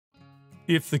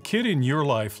If the kid in your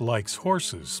life likes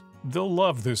horses, they'll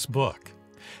love this book.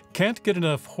 Can't Get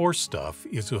Enough Horse Stuff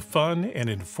is a fun and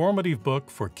informative book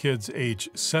for kids age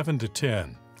 7 to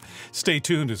 10. Stay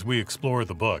tuned as we explore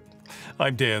the book.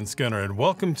 I'm Dan Skinner, and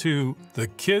welcome to The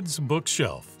Kids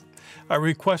Bookshelf. I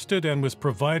requested and was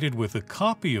provided with a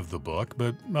copy of the book,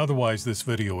 but otherwise this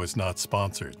video is not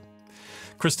sponsored.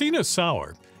 Christina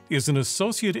Sauer is an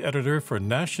associate editor for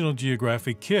National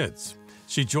Geographic Kids.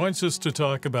 She joins us to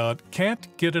talk about Can't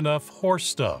Get Enough Horse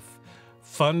Stuff.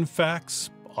 Fun facts,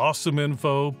 awesome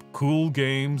info, cool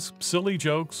games, silly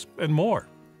jokes, and more.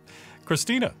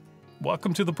 Christina,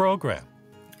 welcome to the program.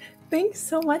 Thanks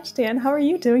so much, Dan. How are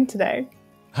you doing today?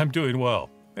 I'm doing well,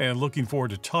 and looking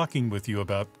forward to talking with you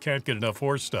about Can't Get Enough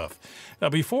Horse Stuff. Now,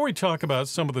 before we talk about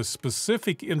some of the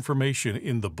specific information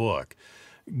in the book,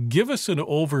 give us an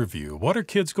overview. What are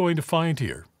kids going to find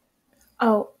here?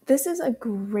 Oh, this is a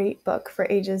great book for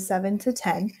ages 7 to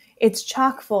 10. It's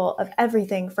chock full of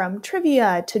everything from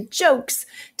trivia to jokes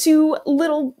to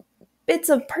little bits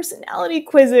of personality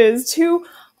quizzes to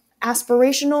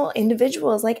aspirational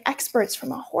individuals like experts,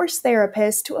 from a horse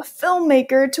therapist to a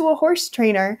filmmaker to a horse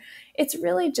trainer. It's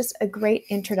really just a great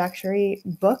introductory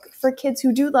book for kids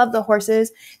who do love the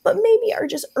horses, but maybe are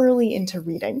just early into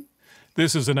reading.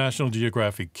 This is a National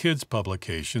Geographic Kids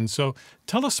publication, so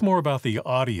tell us more about the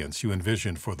audience you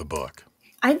envisioned for the book.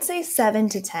 I'd say 7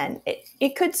 to 10.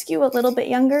 It could skew a little bit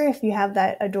younger if you have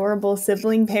that adorable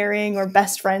sibling pairing or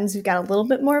best friends who've got a little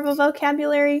bit more of a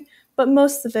vocabulary, but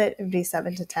most of it would be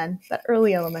 7 to 10, that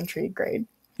early elementary grade.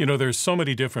 You know, there's so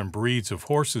many different breeds of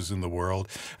horses in the world.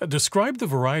 Describe the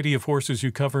variety of horses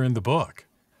you cover in the book.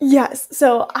 Yes,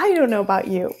 so I don't know about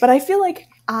you, but I feel like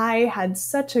I had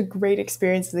such a great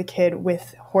experience as a kid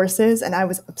with horses, and I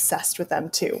was obsessed with them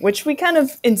too, which we kind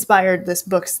of inspired this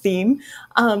book's theme.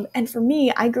 And for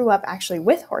me, I grew up actually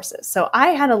with horses. So I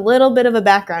had a little bit of a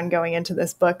background going into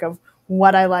this book of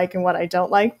what I like and what I don't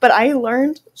like, but I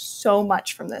learned so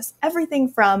much from this. Everything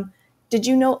from, did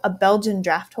you know a Belgian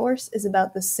draft horse is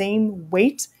about the same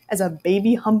weight as a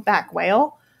baby humpback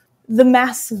whale? The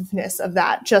massiveness of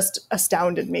that just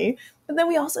astounded me. But then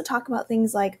we also talk about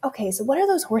things like, okay, so what are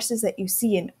those horses that you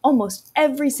see in almost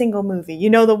every single movie? You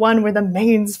know, the one where the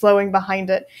mane's flowing behind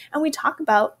it. And we talk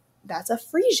about that's a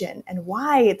Friesian, and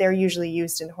why they're usually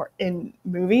used in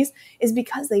movies is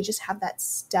because they just have that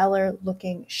stellar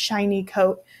looking shiny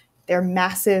coat. They're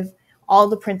massive. All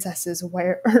the princesses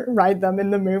ride them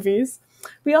in the movies.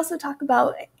 We also talk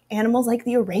about animals like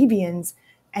the Arabians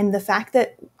and the fact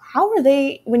that how are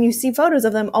they, when you see photos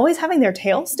of them, always having their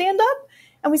tail stand up?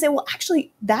 And we say, well,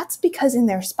 actually, that's because in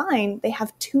their spine, they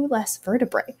have 2 less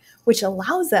vertebrae, which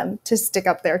allows them to stick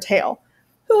up their tail.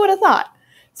 Who would have thought?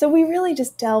 So we really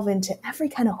just delve into every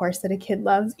kind of horse that a kid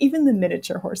loves, even the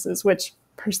miniature horses, which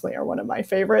personally are one of my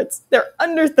favorites. They're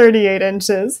under 38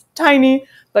 inches, tiny,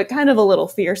 but kind of a little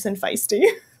fierce and feisty.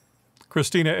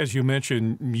 Christina, as you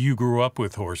mentioned, you grew up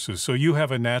with horses, so you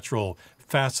have a natural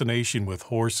fascination with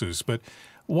horses. But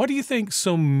why do you think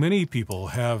so many people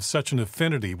have such an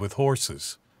affinity with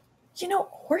horses? You know,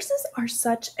 horses are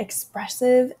such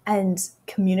expressive and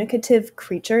communicative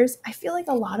creatures. I feel like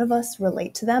a lot of us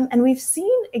relate to them, and we've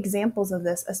seen examples of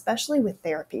this, especially with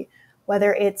therapy,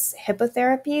 whether it's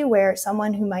hippotherapy, where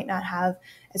someone who might not have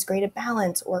as great a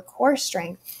balance or core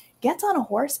strength gets on a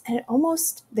horse, and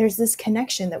there's this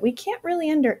connection that we can't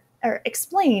really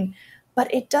explain,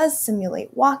 but it does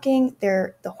simulate walking.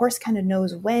 The horse kind of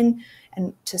knows when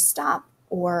and to stop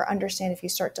or understand if you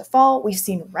start to fall. We've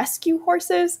seen rescue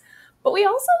horses, but we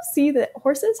also see that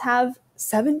horses have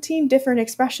 17 different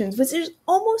expressions, which is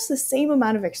almost the same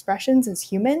amount of expressions as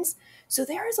humans. So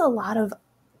there is a lot of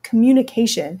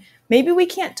communication. Maybe we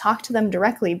can't talk to them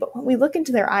directly, but when we look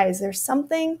into their eyes, there's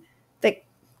something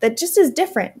that just is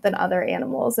different than other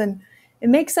animals. And it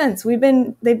makes sense. They've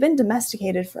been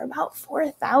domesticated for about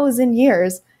 4,000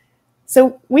 years.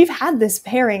 So we've had this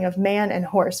pairing of man and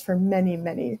horse for many,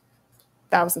 many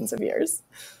thousands of years.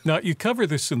 Now, you cover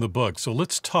this in the book, so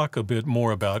let's talk a bit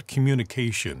more about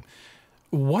communication.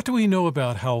 What do we know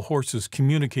about how horses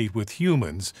communicate with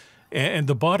humans and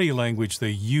the body language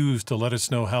they use to let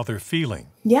us know how they're feeling?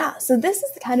 Yeah, so this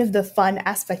is kind of the fun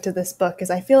aspect of this book, is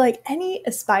I feel like any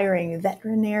aspiring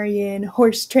veterinarian,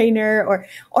 horse trainer,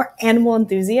 or animal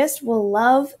enthusiast will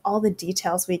love all the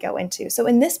details we go into. So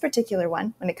in this particular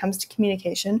one, when it comes to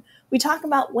communication, we talk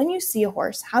about when you see a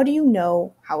horse, how do you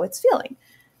know how it's feeling?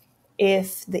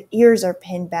 If the ears are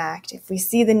pinned back, if we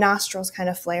see the nostrils kind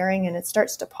of flaring and it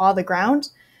starts to paw the ground,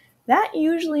 that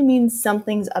usually means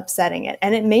something's upsetting it.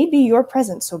 And it may be your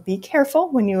presence, so be careful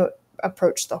when you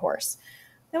approach the horse.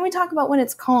 Then we talk about when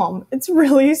it's calm. It's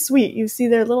really sweet. You see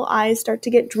their little eyes start to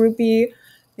get droopy.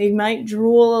 They might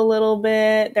drool a little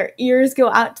bit. Their ears go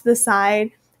out to the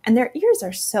side. And their ears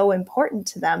are so important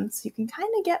to them. So you can kind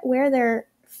of get where they're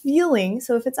feeling.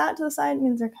 So if it's out to the side, it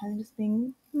means they're kind of just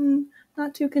being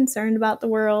not too concerned about the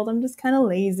world. I'm just kind of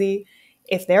lazy.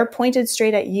 If they're pointed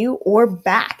straight at you or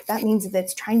back, that means that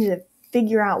it's trying to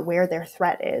figure out where their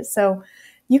threat is. So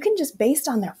you can just, based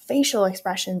on their facial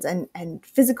expressions and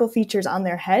physical features on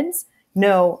their heads,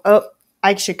 know, oh,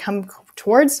 I should come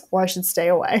towards or I should stay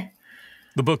away.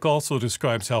 The book also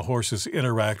describes how horses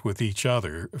interact with each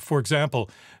other. For example,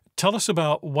 tell us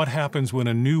about what happens when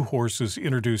a new horse is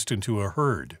introduced into a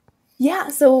herd. Yeah,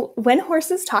 so when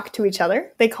horses talk to each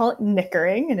other, they call it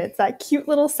nickering, and it's that cute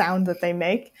little sound that they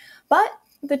make. But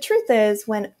the truth is,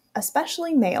 when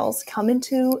especially males come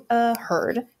into a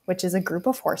herd, which is a group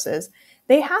of horses,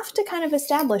 they have to kind of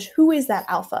establish who is that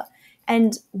alpha.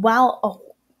 And while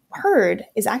a herd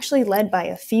is actually led by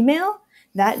a female,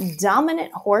 that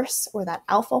dominant horse or that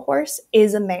alpha horse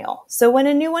is a male. So when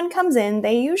a new one comes in,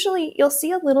 you'll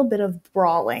see a little bit of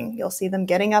brawling. You'll see them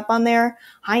getting up on their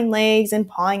hind legs and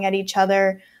pawing at each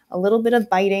other, a little bit of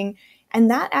biting. And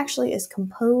that actually is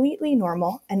completely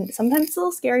normal. And sometimes it's a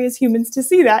little scary as humans to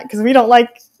see that because we don't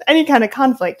like any kind of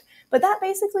conflict. But that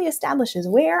basically establishes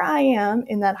where I am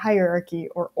in that hierarchy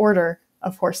or order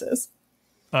of horses.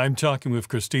 I'm talking with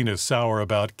Christina Sauer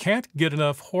about Can't Get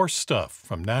Enough Horse Stuff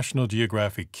from National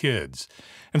Geographic Kids.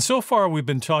 And so far we've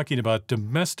been talking about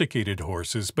domesticated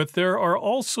horses, but there are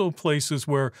also places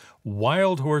where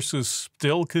wild horses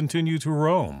still continue to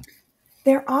roam.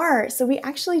 There are. So we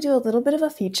actually do a little bit of a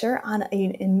feature on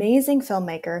an amazing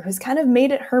filmmaker who's kind of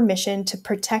made it her mission to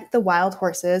protect the wild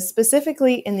horses,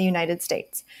 specifically in the United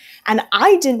States. And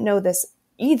I didn't know this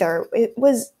either.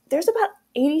 There's about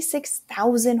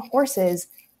 86,000 horses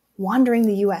wandering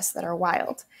the U.S. that are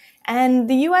wild. And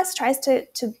the U.S. tries to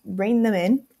rein them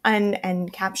in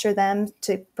and capture them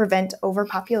to prevent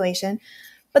overpopulation.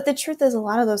 But the truth is a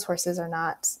lot of those horses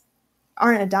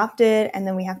aren't adopted, and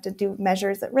then we have to do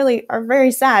measures that really are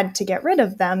very sad to get rid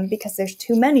of them because there's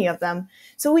too many of them.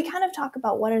 So we kind of talk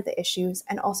about what are the issues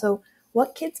and also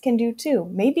what kids can do too.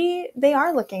 Maybe they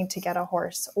are looking to get a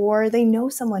horse, or they know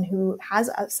someone who has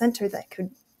a center that could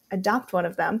adopt one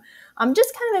of them.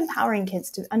 Just kind of empowering kids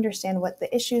to understand what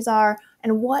the issues are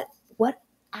and what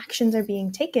actions are being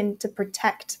taken to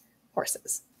protect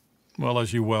horses. Well,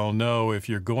 as you well know, if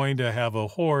you're going to have a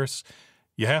horse,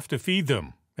 you have to feed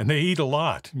them. And they eat a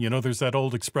lot. You know, there's that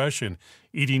old expression,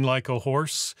 eating like a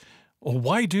horse.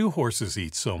 Why do horses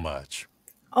eat so much?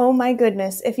 Oh my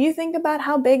goodness. If you think about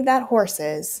how big that horse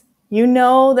is, you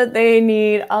know that they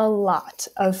need a lot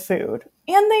of food.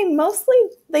 And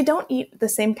they don't eat the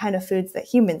same kind of foods that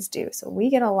humans do. So we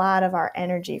get a lot of our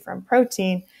energy from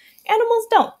protein. Animals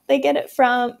don't.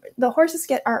 The horses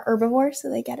are herbivores, so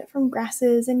they get it from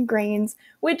grasses and grains,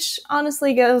 which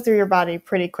honestly go through your body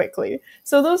pretty quickly.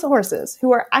 So those horses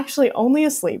who are actually only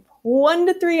asleep 1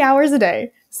 to 3 hours a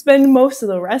day spend most of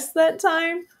the rest of that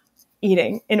time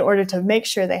eating in order to make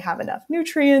sure they have enough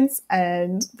nutrients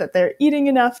and that they're eating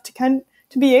enough to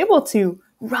be able to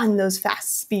run those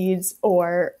fast speeds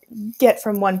or get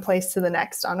from one place to the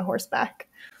next on horseback.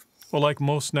 Well, like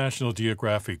most National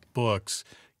Geographic books,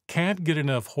 Can't Get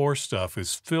Enough Horse Stuff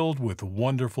is filled with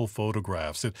wonderful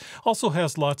photographs. It also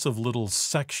has lots of little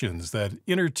sections that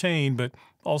entertain but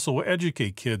also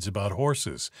educate kids about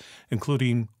horses,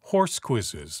 including horse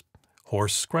quizzes,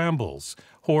 horse scrambles,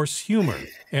 horse humor,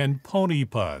 and pony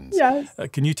puns. Yes.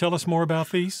 Can you tell us more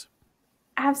about these?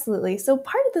 Absolutely. So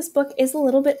part of this book is a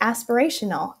little bit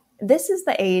aspirational. This is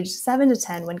the age 7 to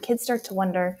 10 when kids start to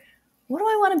wonder, what do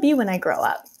I want to be when I grow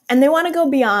up? And they want to go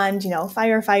beyond,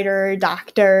 firefighter,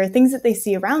 doctor, things that they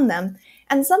see around them.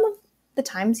 And some of the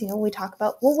times, we talk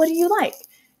about, well, what do you like?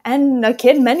 And a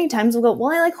kid many times will go,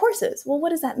 well, I like horses. Well,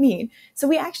 what does that mean? So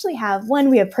we actually have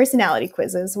personality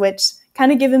quizzes, which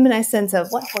kind of give them a nice sense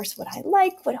of what horse would I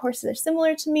like? What horses are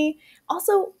similar to me?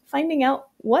 Also finding out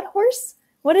what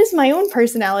is my own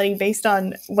personality based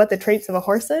on what the traits of a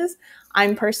horse is.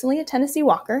 I'm personally a Tennessee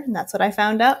Walker, and that's what I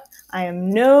found out. I am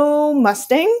no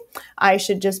Mustang. I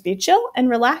should just be chill and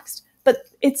relaxed, but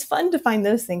it's fun to find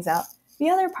those things out. The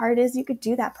other part is you could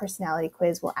do that personality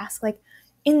quiz. We'll ask,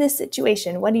 in this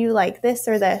situation, what do you like, this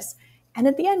or this? And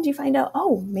at the end, you find out,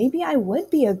 oh, maybe I would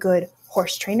be a good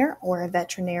horse trainer or a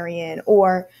veterinarian,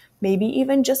 or maybe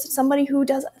even just somebody who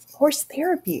does horse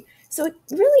therapy. So it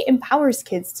really empowers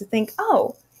kids to think,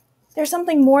 oh, there's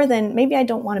something more than maybe I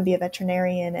don't want to be a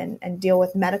veterinarian and deal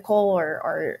with medical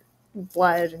or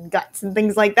blood and guts and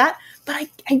things like that. But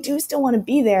I do still want to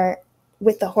be there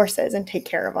with the horses and take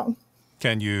care of them.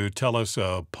 Can you tell us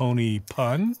a pony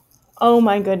pun? Oh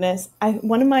my goodness.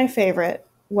 One of my favorite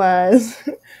was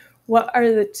what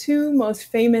are the two most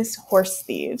famous horse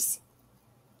thieves?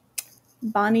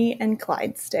 Bonnie and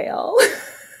Clydesdale.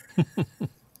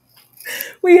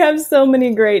 We have so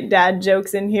many great dad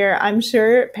jokes in here. I'm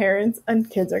sure parents and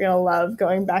kids are going to love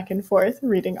going back and forth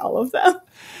reading all of them.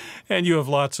 And you have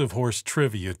lots of horse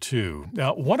trivia, too.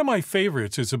 Now, one of my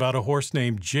favorites is about a horse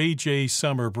named J.J.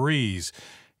 Summer Breeze.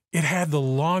 It had the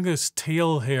longest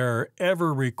tail hair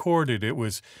ever recorded. It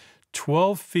was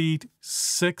 12 feet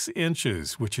 6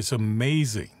 inches, which is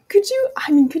amazing. Could you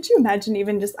imagine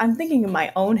even just, I'm thinking of my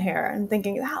own hair and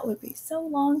thinking that would be so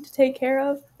long to take care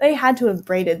of. They had to have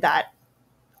braided that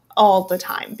all the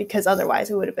time because otherwise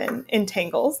it would have been in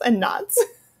tangles and knots.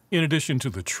 In addition to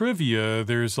the trivia,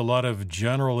 there's a lot of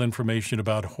general information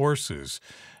about horses.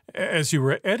 As you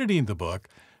were editing the book,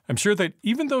 I'm sure that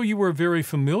even though you were very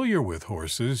familiar with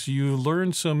horses, you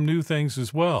learned some new things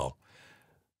as well.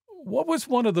 What was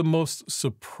one of the most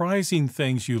surprising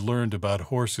things you learned about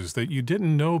horses that you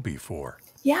didn't know before?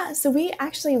 Yeah, so we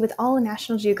actually, with all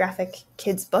National Geographic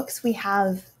Kids books, we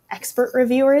have expert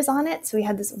reviewers on it. So we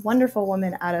had this wonderful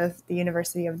woman out of the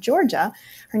University of Georgia.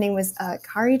 Her name was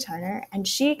Kari Turner, and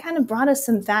she kind of brought us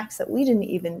some facts that we didn't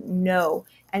even know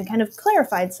and kind of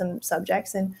clarified some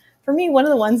subjects. And for me, one of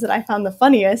the ones that I found the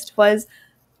funniest was,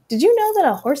 did you know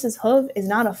that a horse's hoof is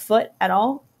not a foot at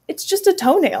all? It's just a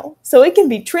toenail. So it can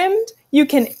be trimmed. You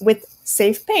can, with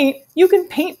safe paint, you can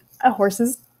paint a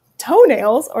horse's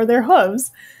toenails or their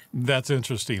hooves. That's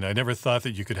interesting. I never thought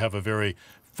that you could have a very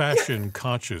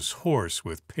fashion-conscious horse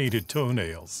with painted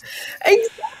toenails.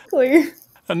 Exactly.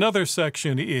 Another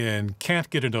section in Can't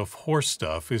Get Enough Horse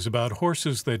Stuff is about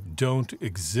horses that don't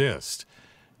exist.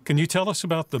 Can you tell us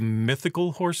about the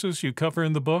mythical horses you cover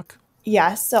in the book?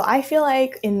 Yes, so I feel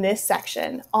like in this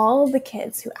section, all of the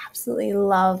kids who absolutely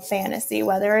love fantasy,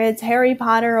 whether it's Harry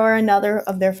Potter or another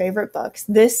of their favorite books,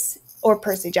 or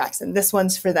Percy Jackson, this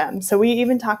one's for them. So we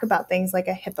even talk about things like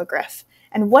a hippogriff.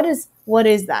 And what is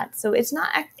that? So it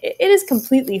is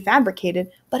completely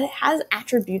fabricated, but it has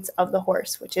attributes of the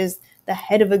horse, which is the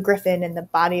head of a griffin and the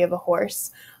body of a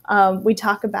horse. We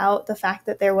talk about the fact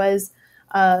that there was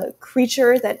a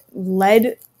creature that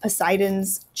led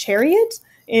Poseidon's chariot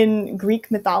in Greek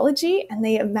mythology, and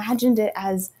they imagined it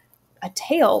as a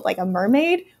tail, like a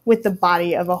mermaid, with the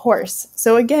body of a horse.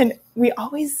 So again, we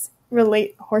always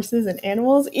relate horses and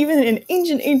animals, even in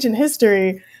ancient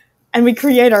history, and we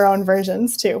create our own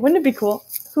versions too. Wouldn't it be cool?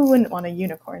 Who wouldn't want a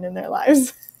unicorn in their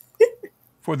lives?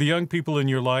 For the young people in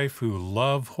your life who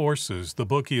love horses, the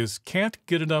book is Can't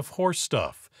Get Enough Horse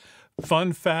Stuff.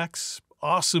 Fun facts,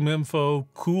 awesome info,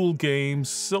 cool games,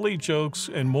 silly jokes,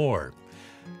 and more.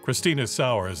 Christina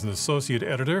Sauer is an associate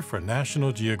editor for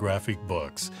National Geographic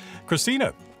Books.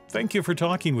 Christina, thank you for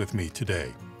talking with me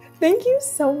today. Thank you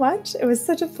so much. It was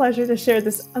such a pleasure to share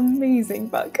this amazing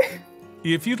book.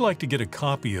 If you'd like to get a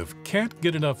copy of Can't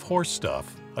Get Enough Horse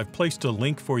Stuff, I've placed a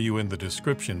link for you in the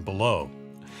description below.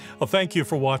 Well, thank you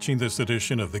for watching this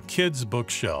edition of the Kids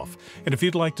Bookshelf. And if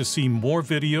you'd like to see more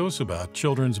videos about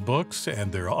children's books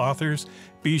and their authors,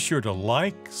 be sure to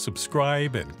like,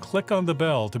 subscribe, and click on the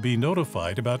bell to be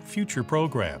notified about future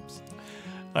programs.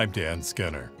 I'm Dan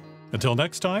Skinner. Until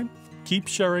next time, keep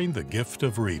sharing the gift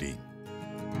of reading.